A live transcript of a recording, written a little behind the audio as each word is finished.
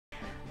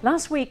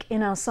Last week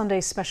in our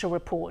Sunday special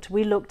report,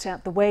 we looked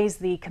at the ways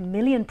the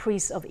Camillian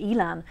priests of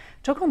Yilan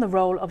took on the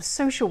role of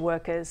social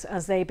workers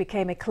as they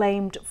became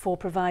acclaimed for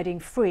providing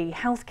free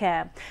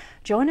healthcare.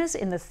 Join us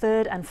in the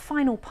third and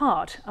final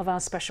part of our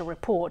special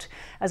report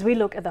as we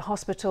look at the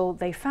hospital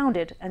they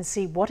founded and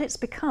see what it's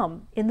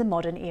become in the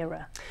modern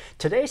era.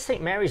 Today,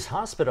 St. Mary's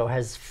Hospital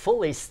has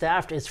fully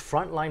staffed its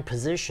frontline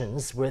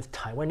positions with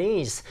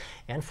Taiwanese,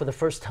 and for the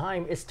first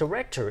time, its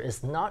director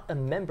is not a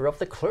member of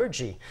the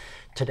clergy.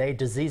 Today,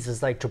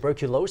 diseases like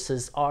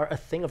tuberculosis are a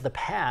thing of the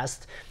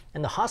past,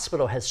 and the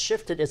hospital has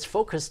shifted its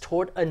focus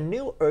toward a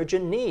new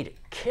urgent need,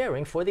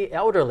 caring for the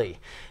elderly.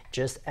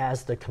 Just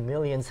as the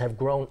Camillians have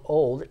grown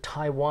old,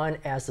 Taiwan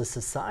as a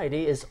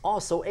society is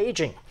also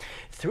aging.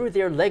 Through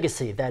their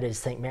legacy, that is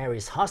St.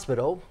 Mary's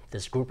Hospital,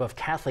 this group of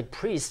Catholic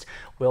priests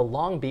will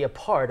long be a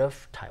part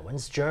of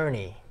Taiwan's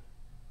journey.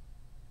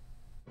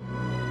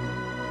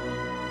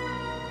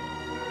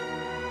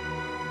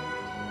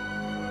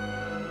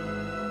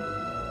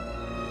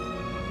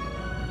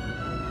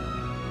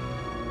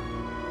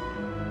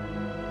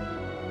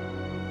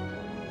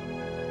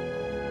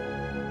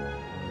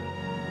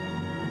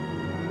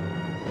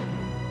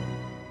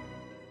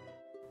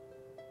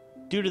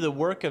 Due to the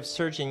work of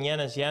Surgeon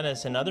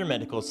Yilan and other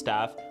medical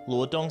staff,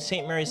 Luodong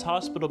St. Mary's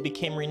Hospital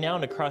became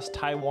renowned across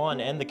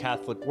Taiwan and the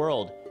Catholic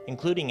world,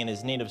 including in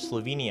his native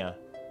Slovenia.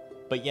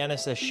 But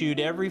Yilan eschewed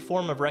every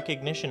form of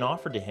recognition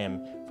offered to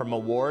him, from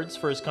awards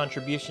for his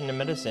contribution to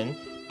medicine,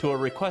 to a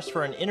request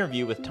for an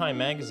interview with Time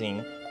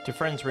magazine, to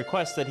friends'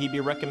 requests that he be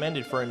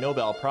recommended for a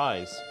Nobel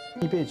Prize.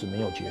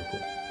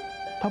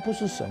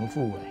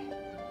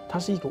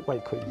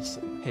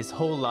 His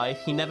whole life,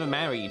 he never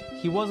married.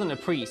 He wasn't a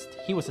priest,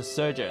 he was a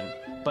surgeon.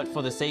 But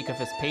for the sake of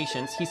his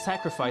patients, he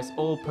sacrificed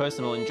all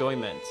personal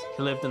enjoyment.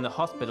 He lived in the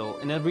hospital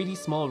in a really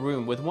small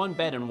room with one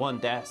bed and one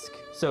desk.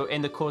 So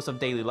in the course of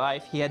daily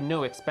life, he had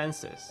no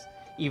expenses.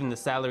 Even the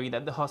salary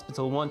that the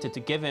hospital wanted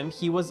to give him,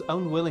 he was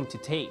unwilling to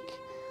take.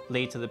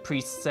 Later, the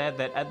priest said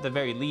that at the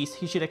very least,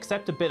 he should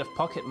accept a bit of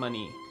pocket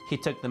money. He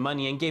took the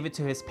money and gave it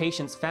to his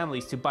patients'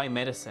 families to buy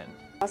medicine.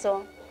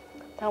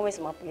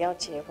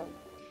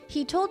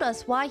 He told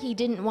us why he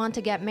didn't want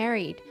to get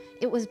married.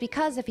 It was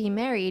because if he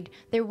married,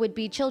 there would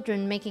be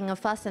children making a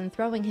fuss and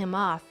throwing him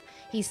off.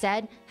 He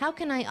said, "How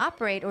can I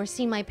operate or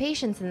see my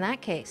patients in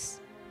that case?"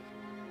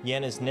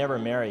 Yilan is never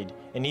married,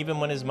 and even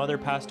when his mother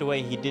passed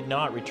away, he did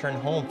not return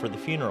home for the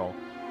funeral.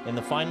 In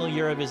the final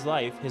year of his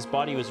life, his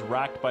body was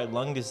racked by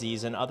lung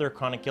disease and other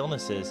chronic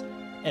illnesses,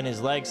 and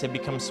his legs had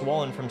become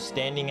swollen from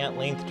standing at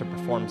length to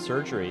perform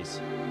surgeries.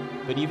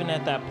 But even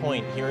at that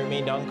point, he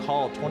remained on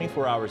call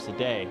 24 hours a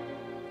day.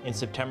 In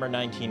September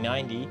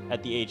 1990,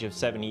 at the age of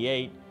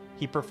 78,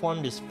 he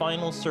performed his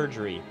final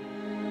surgery.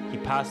 He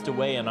passed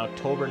away in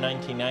October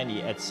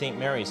 1990 at St.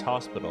 Mary's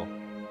Hospital.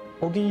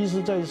 When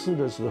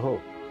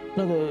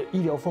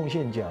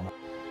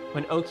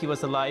Oki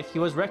was alive, he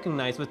was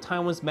recognized with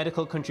Taiwan's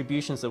Medical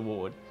Contributions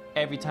Award.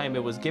 Every time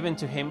it was given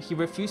to him, he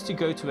refused to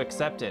go to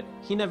accept it.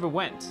 He never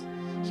went.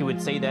 He would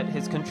say that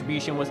his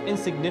contribution was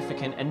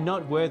insignificant and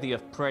not worthy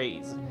of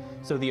praise.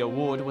 So the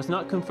award was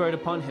not conferred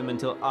upon him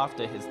until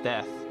after his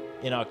death.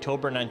 In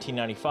October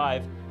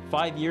 1995,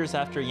 5 years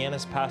after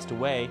Yilan passed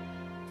away,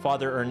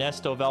 Father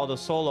Ernesto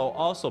Valdosolo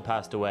also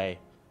passed away.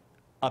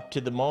 Up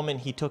to the moment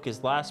he took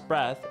his last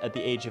breath at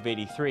the age of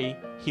 83,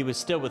 he was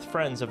still with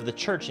friends of the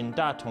church in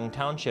Datong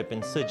Township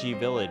in Siji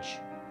Village.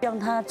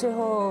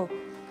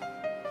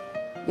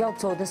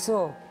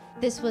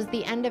 This was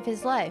the end of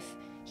his life.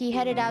 He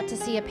headed out to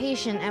see a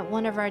patient at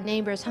one of our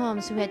neighbors'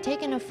 homes who had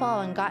taken a fall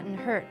and gotten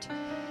hurt.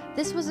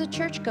 This was a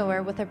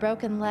churchgoer with a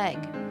broken leg.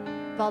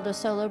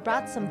 Valdosolo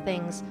brought some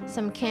things,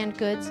 some canned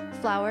goods,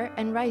 flour,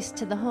 and rice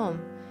to the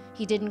home.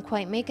 He didn't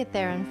quite make it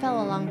there and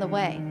fell along the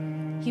way.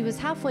 He was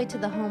halfway to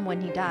the home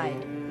when he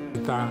died.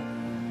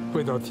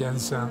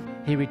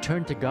 He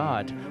returned to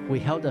God. We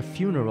held a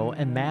funeral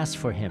and mass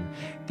for him.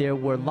 There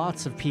were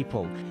lots of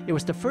people. It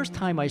was the first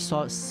time I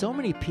saw so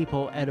many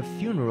people at a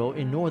funeral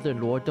in northern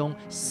Luodong,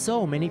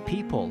 so many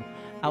people.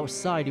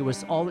 Outside, it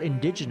was all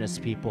indigenous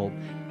people.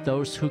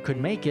 Those who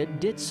could make it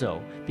did so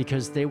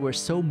because they were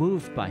so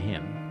moved by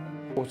him.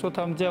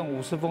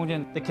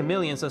 The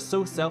Camillians are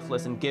so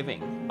selfless and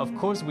giving. Of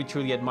course we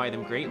truly admire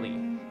them greatly.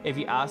 If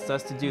you asked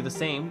us to do the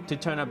same, to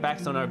turn our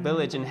backs on our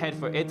village and head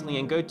for Italy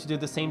and go to do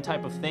the same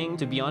type of thing,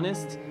 to be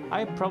honest,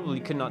 I probably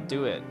could not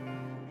do it.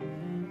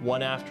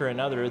 One after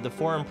another, the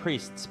foreign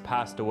priests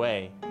passed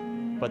away,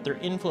 but their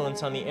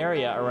influence on the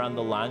area around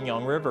the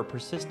Lanyong River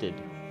persisted.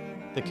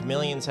 The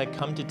Camillians had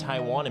come to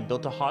Taiwan and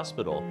built a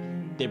hospital.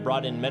 They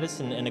brought in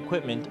medicine and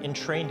equipment and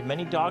trained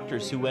many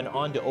doctors who went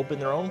on to open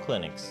their own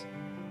clinics.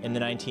 In the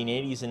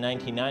 1980s and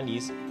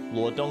 1990s,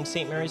 Luodong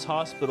St. Mary's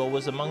Hospital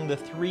was among the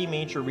 3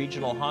 major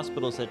regional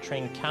hospitals that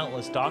trained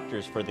countless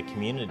doctors for the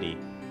community.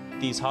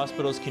 These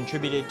hospitals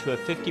contributed to a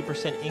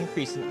 50%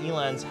 increase in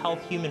Yilan's health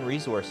human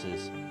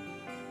resources.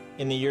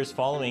 In the years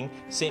following,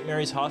 St.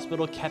 Mary's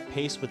Hospital kept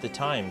pace with the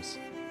times.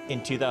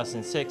 In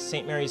 2006,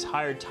 St. Mary's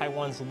hired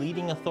Taiwan's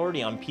leading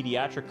authority on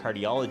pediatric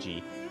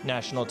cardiology,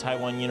 National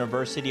Taiwan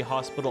University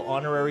Hospital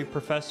honorary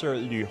professor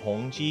Liu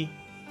Hongji,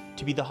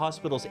 to be the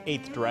hospital's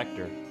 8th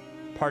director.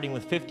 Parting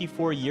with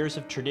 54 years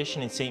of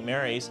tradition in St.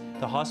 Mary's,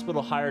 the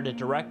hospital hired a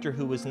director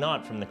who was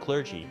not from the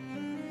clergy.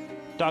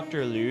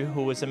 Dr. Liu,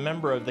 who was a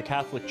member of the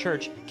Catholic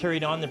Church,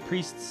 carried on the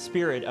priest's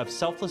spirit of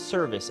selfless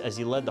service as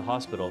he led the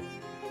hospital.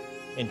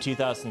 In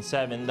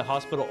 2007, the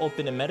hospital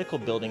opened a medical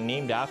building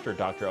named after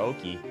Dr.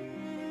 Oki.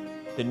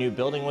 The new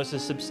building was a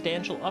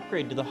substantial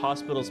upgrade to the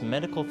hospital's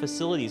medical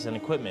facilities and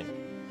equipment.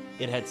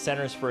 It had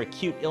centers for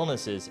acute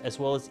illnesses as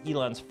well as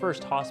Yilan's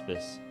first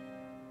hospice.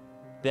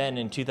 Then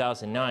in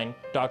 2009,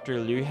 Dr.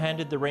 Liu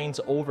handed the reins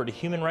over to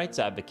human rights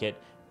advocate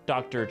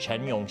Dr.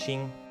 Chen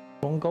Yongxing.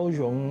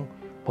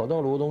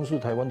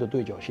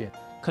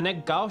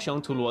 Connect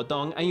Kaohsiung to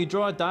Luodong and you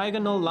draw a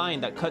diagonal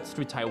line that cuts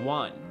through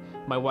Taiwan.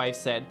 My wife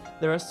said,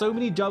 "There are so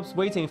many jobs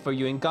waiting for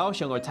you in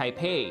Kaohsiung or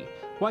Taipei.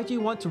 Why do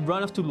you want to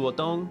run off to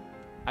Luodong?"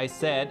 I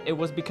said it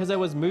was because I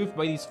was moved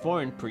by these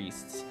foreign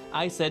priests.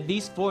 I said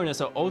these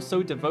foreigners are all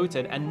so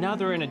devoted and now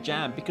they're in a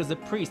jam because the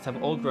priests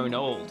have all grown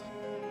old.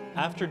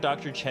 After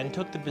Dr. Chen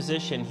took the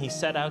position, he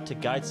set out to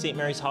guide St.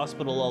 Mary's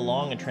Hospital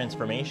along a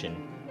transformation.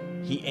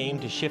 He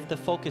aimed to shift the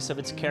focus of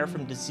its care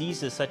from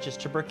diseases such as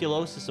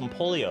tuberculosis and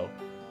polio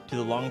to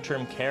the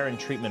long-term care and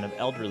treatment of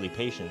elderly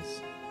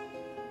patients.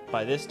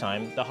 By this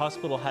time, the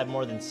hospital had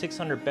more than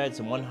 600 beds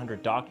and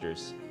 100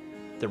 doctors.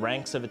 The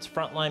ranks of its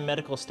frontline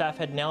medical staff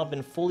had now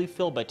been fully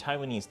filled by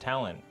Taiwanese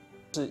talent.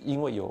 是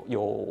因为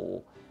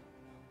有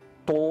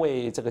多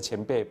位这个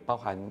前辈，包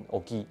含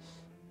Oki。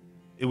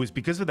 It was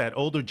because of that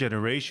older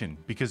generation,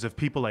 because of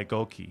people like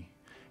Oki.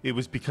 It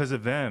was because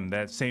of them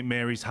that St.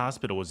 Mary's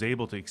Hospital was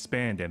able to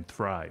expand and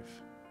thrive.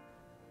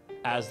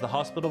 As the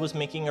hospital was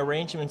making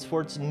arrangements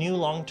for its new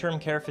long-term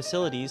care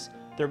facilities,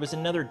 there was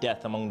another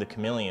death among the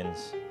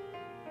Camillians.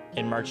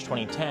 In March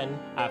 2010,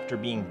 after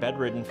being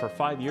bedridden for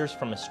 5 years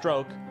from a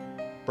stroke,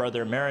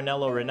 Brother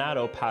Marinello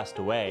Renato passed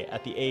away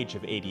at the age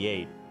of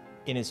 88.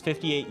 In his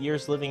 58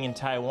 years living in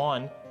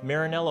Taiwan,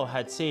 Marinello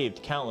had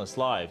saved countless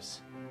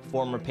lives.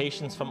 Former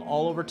patients from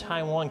all over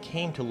Taiwan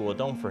came to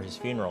Luodong for his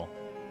funeral.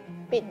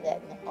 病人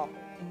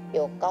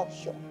有高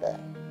雄的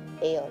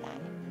也有来，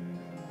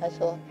他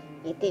说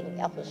一定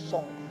要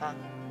送他。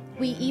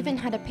 We even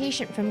had a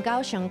patient from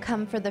Kaohsiung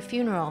come for the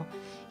funeral.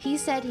 He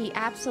said he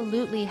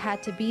absolutely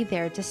had to be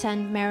there to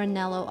send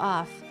Marinello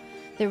off.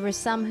 There were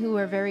some who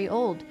were very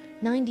old,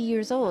 90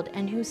 years old,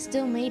 and who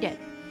still made it.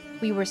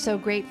 We were so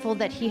grateful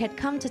that he had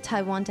come to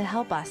Taiwan to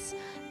help us,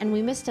 and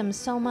we missed him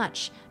so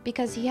much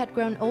because he had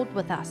grown old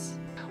with us.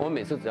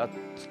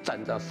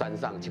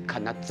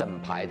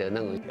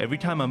 Every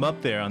time I'm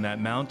up there on that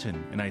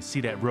mountain and I see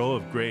that row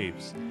of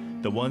graves,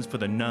 the ones for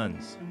the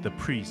nuns, the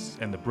priests,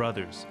 and the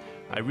brothers,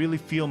 I really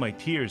feel my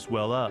tears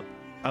well up.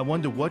 I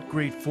wonder what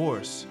great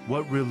force,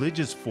 what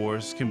religious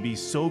force can be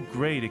so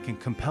great it can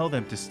compel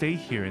them to stay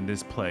here in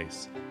this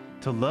place,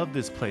 to love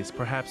this place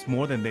perhaps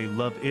more than they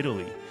love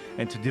Italy,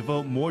 and to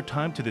devote more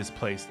time to this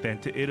place than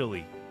to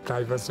Italy.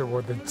 台北是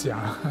我的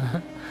家，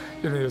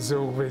因为有时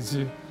候回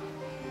去，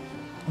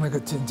那个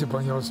亲戚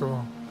朋友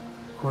说，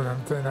我能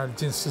在那里已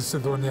经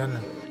40多年了。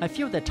 I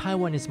feel that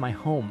Taiwan is my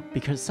home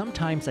because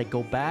sometimes I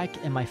go back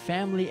and my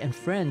family and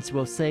friends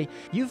will say,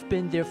 "You've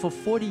been there for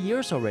 40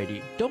 years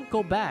already. Don't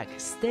go back.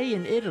 Stay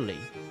in Italy."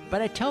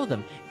 But I tell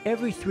them,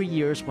 every 3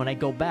 years when I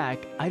go back,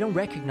 I don't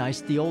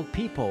recognize the old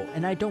people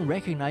and I don't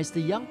recognize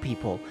the young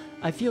people.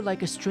 I feel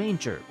like a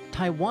stranger.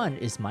 Taiwan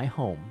is my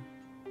home.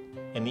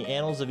 In the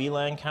annals of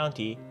Yilan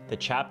County, the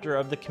chapter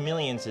of the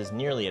Camillians is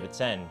nearly at its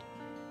end,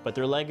 but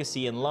their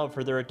legacy and love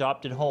for their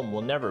adopted home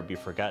will never be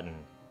forgotten.